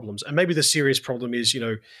serious problems, and maybe the serious problem is,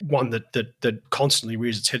 one that constantly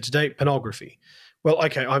rears its head today, pornography. Well,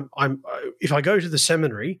 okay, I'm if I go to the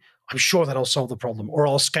seminary, I'm sure that'll solve the problem, or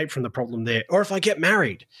I'll escape from the problem there. Or if I get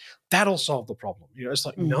married, that'll solve the problem. It's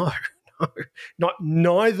like no,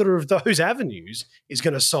 neither of those avenues is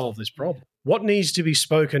going to solve this problem. What needs to be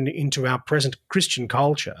spoken into our present Christian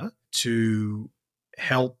culture to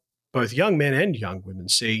help both young men and young women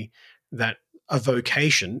see that a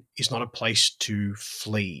vocation is not a place to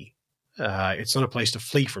flee. It's not a place to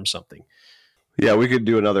flee from something. Yeah, we could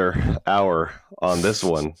do another hour on this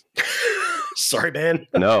one. Sorry, man.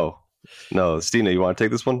 No, Stina, you want to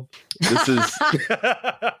take this one? This is,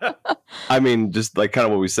 I mean, just like kind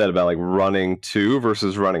of what we said about like running to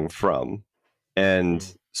versus running from. And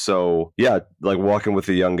so, yeah, like walking with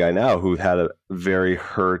a young guy now who had a very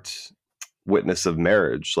hurt witness of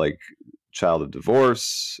marriage, like child of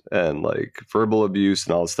divorce and like verbal abuse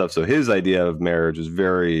and all this stuff. So his idea of marriage is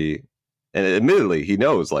very, and admittedly he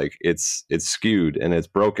knows like it's skewed and it's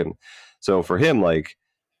broken. So for him, like,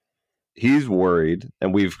 he's worried,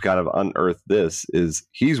 and we've kind of unearthed this, is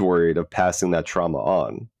he's worried of passing that trauma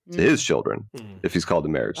on to his children if he's called to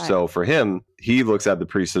marriage. Right. So for him, he looks at the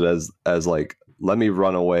priesthood as like, let me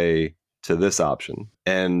run away to this option.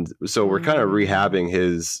 And so we're kind of rehabbing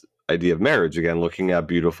his idea of marriage again, looking at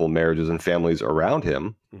beautiful marriages and families around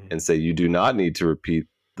him and say, you do not need to repeat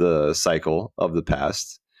the cycle of the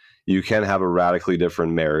past. You can have a radically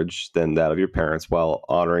different marriage than that of your parents while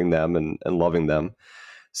honoring them and loving them,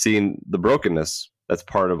 seeing the brokenness that's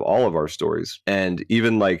part of all of our stories. And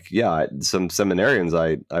even like, some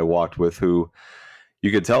seminarians I walked with who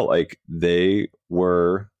you could tell like they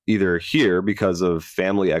were either here because of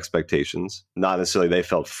family expectations, not necessarily they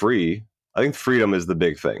felt free. I think freedom is the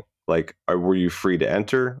big thing. Like, were you free to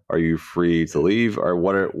enter? Are you free to leave? Or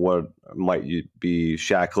what might you be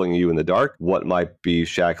shackling you in the dark? What might be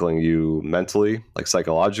shackling you mentally, like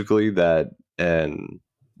psychologically? That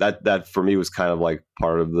for me was kind of like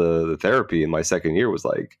part of the therapy in my second year, was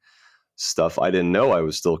like stuff I didn't know I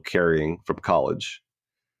was still carrying from college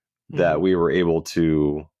that we were able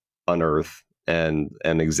to unearth and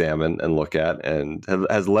examine and look at, and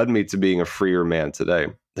has led me to being a freer man today.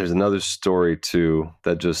 There's another story too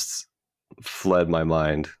that just fled my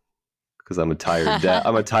mind because I'm a tired dad.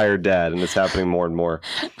 I'm a tired dad, and it's happening more and more.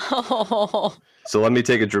 Oh. So let me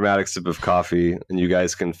take a dramatic sip of coffee, and you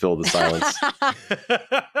guys can fill the silence.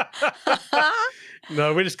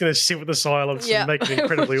 No, we're just going to sit with the silence and make it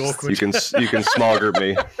incredibly awkward. You can small group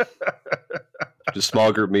me. Just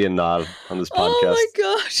small group me and Nod on this podcast. Oh my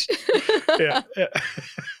gosh. Yeah.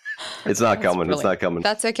 It's not That's coming. It's brilliant. not coming.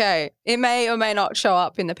 That's okay. It may or may not show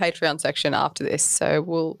up in the Patreon section after this. So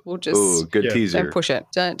we'll just Ooh, good Yeah. teaser. don't push it.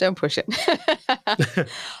 Don't push it.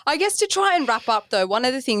 I guess to try and wrap up though, one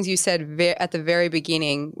of the things you said at the very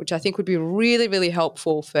beginning, which I think would be really, really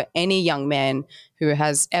helpful for any young man who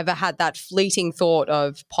has ever had that fleeting thought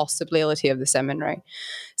of possibility of the seminary,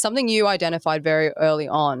 something you identified very early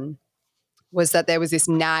on was that there was this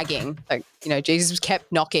nagging, like, Jesus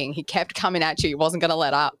kept knocking. He kept coming at you. He wasn't going to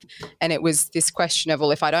let up. And it was this question of,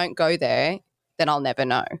 well, if I don't go there, then I'll never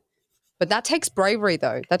know. But that takes bravery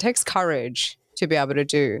though. That takes courage to be able to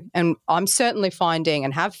do. And I'm certainly finding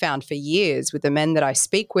and have found for years with the men that I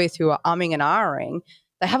speak with who are umming and ahhing,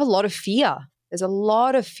 they have a lot of fear. There's a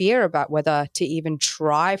lot of fear about whether to even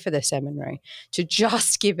try for the seminary, to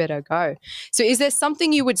just give it a go. So is there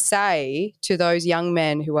something you would say to those young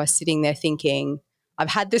men who are sitting there thinking, I've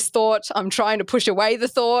had this thought, I'm trying to push away the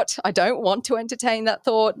thought, I don't want to entertain that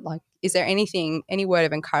thought? Like, is there anything, any word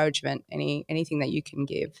of encouragement, anything that you can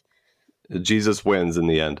give? Jesus wins in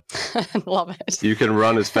the end. Love it. You can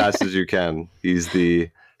run as fast as you can. He's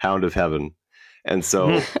the hound of heaven. And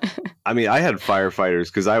so, I mean, I had firefighters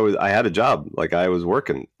because I had a job, like I was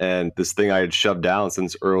working, and this thing I had shoved down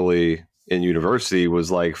since early in university was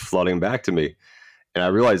like flooding back to me. And I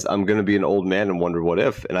realized I'm going to be an old man and wonder what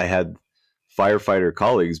if. And I had firefighter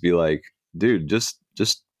colleagues be like, dude, just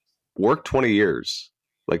work 20 years,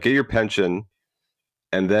 like get your pension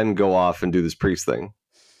and then go off and do this priest thing.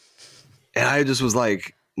 And I just was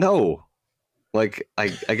like, no, like I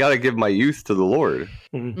got to give my youth to the Lord.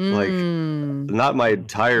 Like not my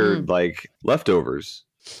tired like leftovers.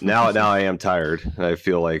 Now I am tired and I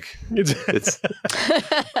feel like it's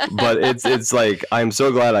but it's like I'm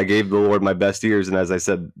so glad I gave the Lord my best years, and as I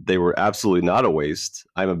said, they were absolutely not a waste.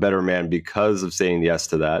 I'm a better man because of saying yes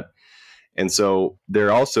to that. And so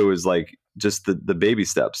there also is like just the baby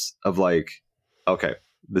steps of like, okay,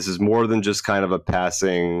 this is more than just kind of a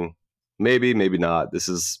passing maybe not. This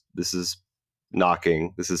is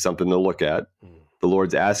knocking. This is something to look at. The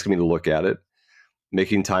Lord's asking me to look at it,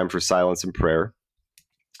 making time for silence and prayer.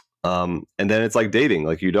 And then it's like dating.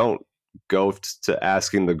 Like you don't go to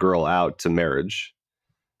asking the girl out to marriage.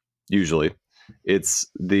 Usually it's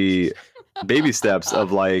the baby steps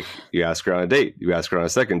of like, you ask her on a date, you ask her on a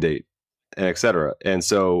second date, and etc. And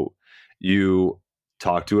so you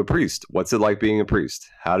talk to a priest. What's it like being a priest?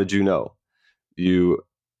 How did you know? You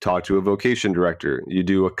talk to a vocation director. You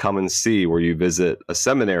do a come and see where you visit a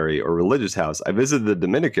seminary or religious house. I visited the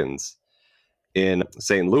Dominicans in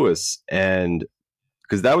St. Louis, and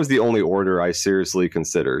because that was the only order I seriously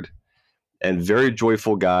considered, and very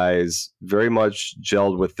joyful guys, very much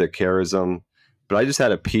gelled with the charism, but I just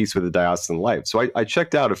had a peace with the diocesan life. So I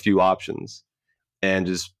checked out a few options, and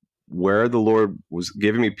just where the Lord was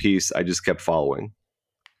giving me peace, I just kept following.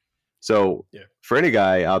 So for any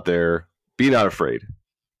guy out there, be not afraid.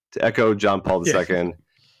 To echo John Paul II,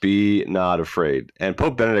 be not afraid. And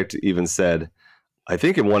Pope Benedict even said, I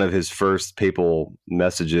think in one of his first papal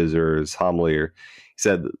messages or his homily, he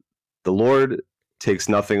said, the Lord takes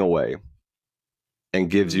nothing away and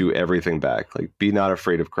gives you everything back. Like, be not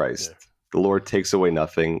afraid of Christ. The Lord takes away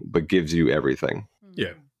nothing, but gives you everything.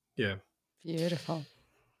 Yeah. Beautiful.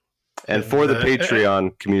 And for the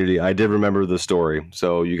Patreon community, I did remember the story.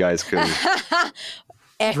 So you guys can...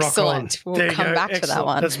 Excellent. We'll come back to that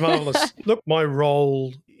one. That's marvelous. Look, my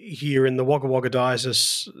role here in the Wagga Wagga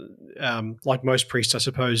Diocese, like most priests, I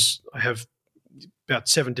suppose, I have about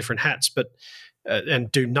 7 different hats, but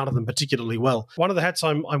and do none of them particularly well. One of the hats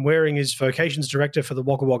I'm wearing is Vocations Director for the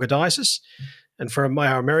Wagga Wagga Diocese. And for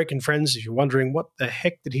our American friends, if you're wondering what the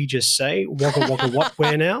heck did he just say, Wagga Wagga what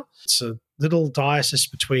where now? It's a little diocese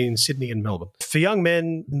between Sydney and Melbourne. For young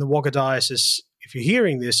men in the Wagga Diocese, if you're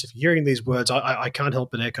hearing this, if you're hearing these words, I can't help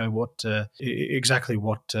but echo exactly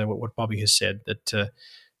what Bobby has said. That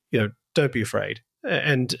don't be afraid,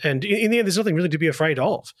 and in the end, there's nothing really to be afraid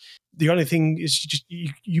of. The only thing is just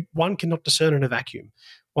one cannot discern in a vacuum.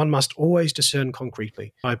 One must always discern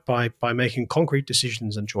concretely by making concrete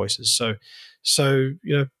decisions and choices. So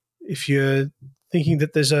if you're thinking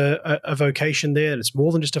that there's a vocation there and it's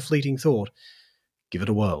more than just a fleeting thought, give it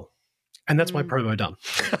a whirl. And that's my promo done.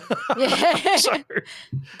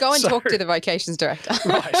 Go and talk to the vocations director.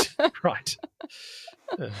 Right.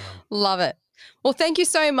 Love it. Well, thank you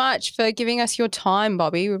so much for giving us your time,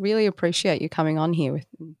 Bobby. We really appreciate you coming on here with,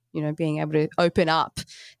 being able to open up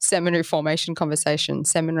seminary formation conversation,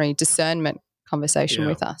 seminary discernment conversation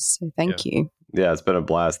with us. So thank you. Yeah, it's been a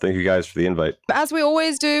blast. Thank you guys for the invite. As we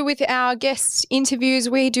always do with our guest interviews,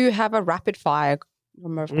 we do have a rapid fire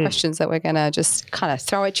number of questions that we're going to just kind of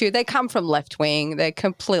throw at you. They come from left wing. They're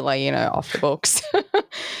completely, off the books.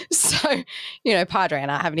 So, Padre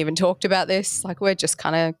and I haven't even talked about this. Like, we're just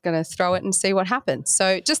kind of going to throw it and see what happens.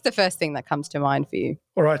 So just the first thing that comes to mind for you.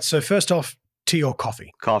 All right. So first off, tea or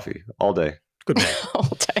coffee? Coffee all day. Good man.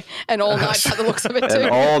 All day and all night by the looks of it too.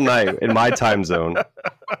 And all night in my time zone.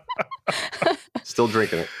 Still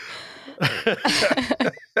drinking it.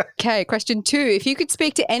 Okay, question 2. If you could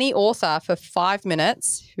speak to any author for 5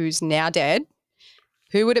 minutes who's now dead,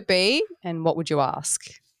 who would it be and what would you ask?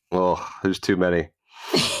 Oh, there's too many.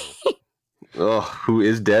 Who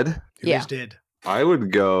is dead? Who is dead? I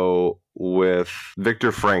would go with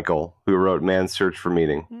Viktor Frankl, who wrote Man's Search for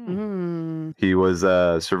Meaning. Mm. He was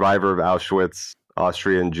a survivor of Auschwitz,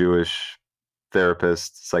 Austrian Jewish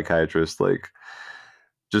therapist, psychiatrist. Like,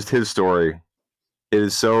 just his story. It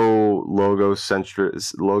is so logos centered,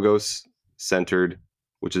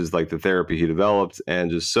 which is like the therapy he developed, and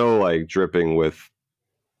just so like dripping with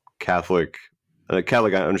Catholic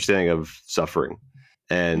understanding of suffering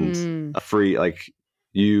and a free, like,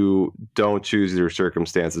 you don't choose your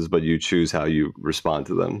circumstances, but you choose how you respond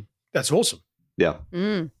to them. That's awesome. Yeah.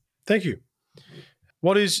 Thank you.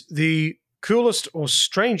 What is the coolest or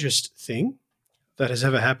strangest thing that has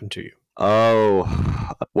ever happened to you? Oh,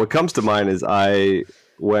 what comes to mind is I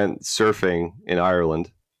went surfing in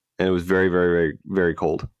Ireland, and it was very, very, very, very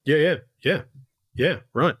cold. Yeah.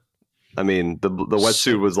 Right. I mean, the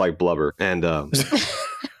wetsuit was like blubber, and I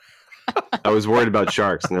was worried about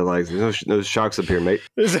sharks, and they're like, "There's no sharks up here, mate."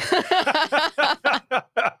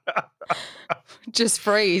 Just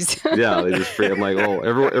freeze. Yeah, they just freeze. I'm like, "Oh,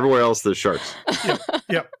 everywhere else there's sharks."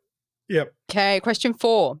 Yep. Okay, question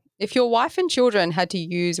 4. If your wife and children had to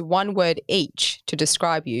use one word each to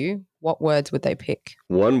describe you, what words would they pick?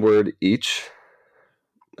 One word each.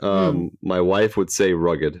 My wife would say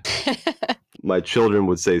rugged. My children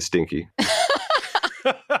would say stinky.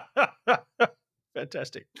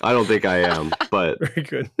 Fantastic. I don't think I am, but Very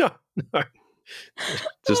good. No.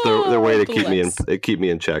 just their way to Bless. keep me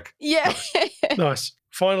in check. Yeah. Nice.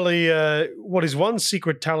 Finally, what is one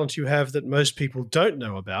secret talent you have that most people don't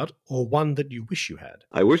know about, or one that you wish you had?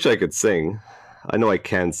 I wish I could sing. I know I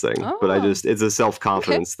can sing, but it's a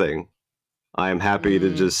self-confidence thing. I am happy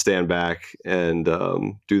to just stand back and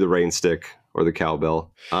do the rain stick or the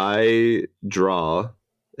cowbell. I draw.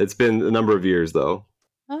 It's been a number of years, though.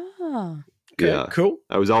 Oh. Okay, Yeah. cool.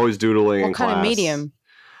 I was always doodling in What kind class. of medium?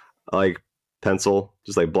 Like pencil,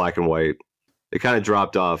 just like black and white. It kind of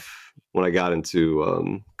dropped off when I got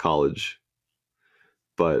into college,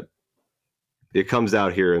 but it comes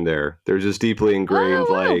out here and there. There's just deeply ingrained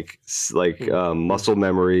muscle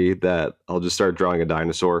memory that I'll just start drawing a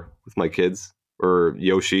dinosaur with my kids, or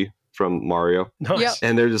Yoshi from Mario. Nice. Yep.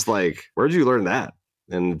 And they're just like, "Where'd you learn that?"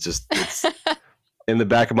 And it's in the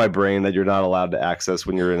back of my brain that you're not allowed to access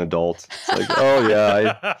when you're an adult. It's like, oh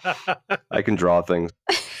yeah, I can draw things.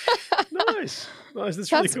 Nice.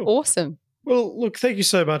 That's really That's cool. awesome. Well, look, thank you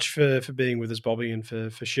so much for being with us, Bobby, and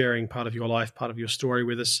for sharing part of your life, part of your story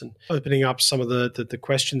with us, and opening up some of the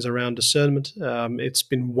questions around discernment. It's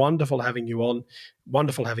been wonderful having you on,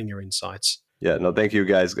 wonderful having your insights. Yeah, no, thank you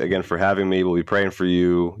guys again for having me. We'll be praying for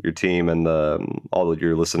you, your team, and all of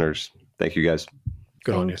your listeners. Thank you guys.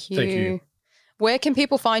 Good on you. Thank you. Where can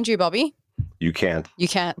people find you, Bobby? You can't. You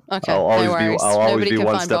can't. Okay. I'll always no worries. be. I'll always Nobody be can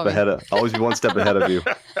one find step Bobby. ahead. Always be one step ahead of you.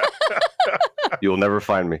 You'll never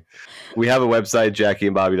find me. We have a website,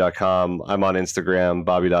 JackieandBobby.com. I'm on Instagram,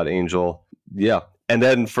 Bobby.Angel. Yeah. And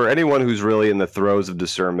then for anyone who's really in the throes of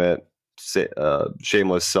discernment,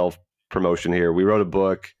 shameless self-promotion here, we wrote a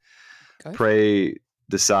book, Pray,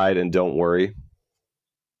 Decide, and Don't Worry.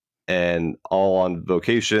 And all on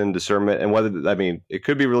vocation, discernment, and it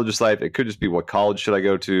could be religious life. It could just be what college should I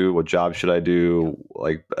go to? What job should I do?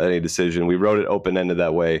 Like any decision. We wrote it open-ended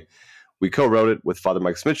that way. We co-wrote it with Father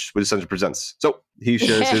Mike Smith with Essential Presents. So he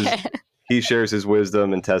shares his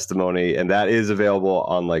wisdom and testimony, and that is available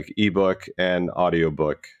on like ebook and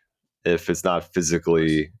audiobook if it's not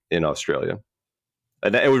physically in Australia.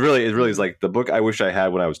 And it really is like the book I wish I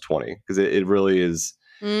had when I was 20, because it really is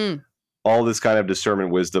all this kind of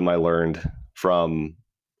discernment wisdom I learned from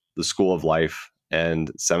the school of life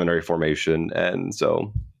and seminary formation. And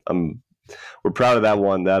so we're proud of that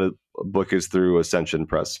one. That book is through Ascension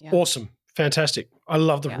Press. Yeah. Awesome. Fantastic. I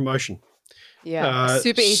love the promotion. Yeah.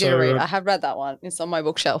 Super easy to read. I have read that one. It's on my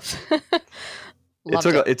bookshelf.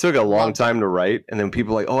 It took a long time to write. And then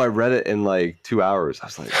people were like, oh, I read it in like 2 hours. I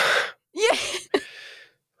was like, yeah.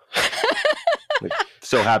 like,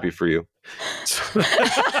 so happy for you.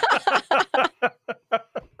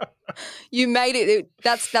 You made it.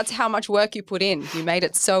 That's how much work you put in. You made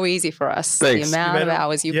it so easy for us. Thanks. The amount of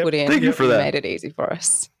hours you put in. Thank you for that. Made it easy for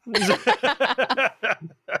us.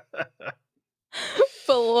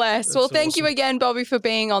 Bless. Well, thank you again, Bobby, for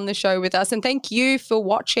being on the show with us. And thank you for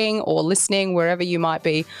watching or listening wherever you might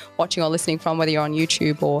be watching or listening from, whether you're on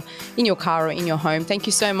YouTube or in your car or in your home. Thank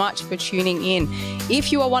you so much for tuning in.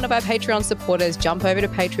 If you are one of our Patreon supporters, jump over to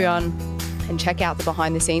Patreon and check out the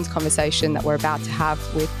behind the scenes conversation that we're about to have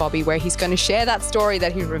with Bobby, where he's going to share that story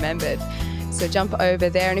that he remembered. So jump over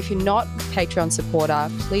there. And if you're not a Patreon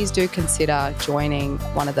supporter, please do consider joining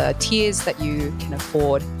one of the tiers that you can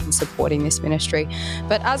afford in supporting this ministry.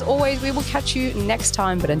 But as always, we will catch you next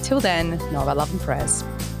time. But until then, know our love and prayers.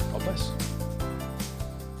 God bless.